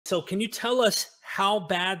So can you tell us how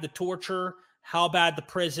bad the torture, how bad the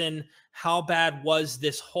prison, how bad was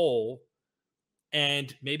this hole,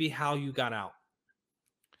 and maybe how you got out?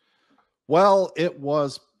 Well, it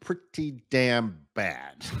was pretty damn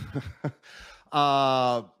bad.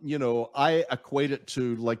 I equate it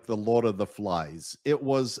to like the Lord of the Flies. It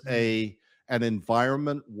was an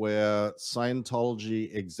environment where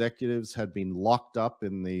Scientology executives had been locked up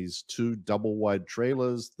in these two double wide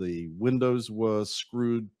trailers. The windows were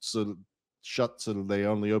screwed shut so that they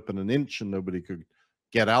only open an inch and nobody could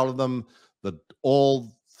get out of them.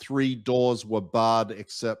 All three doors were barred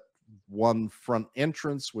except one front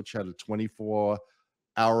entrance, which had a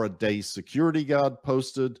 24-hour-a-day security guard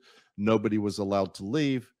posted. Nobody was allowed to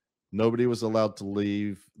leave. Nobody was allowed to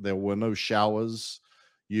leave. There were no showers.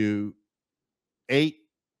 You ate,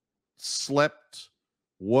 slept,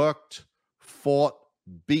 worked, fought,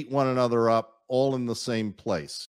 beat one another up, all in the same place.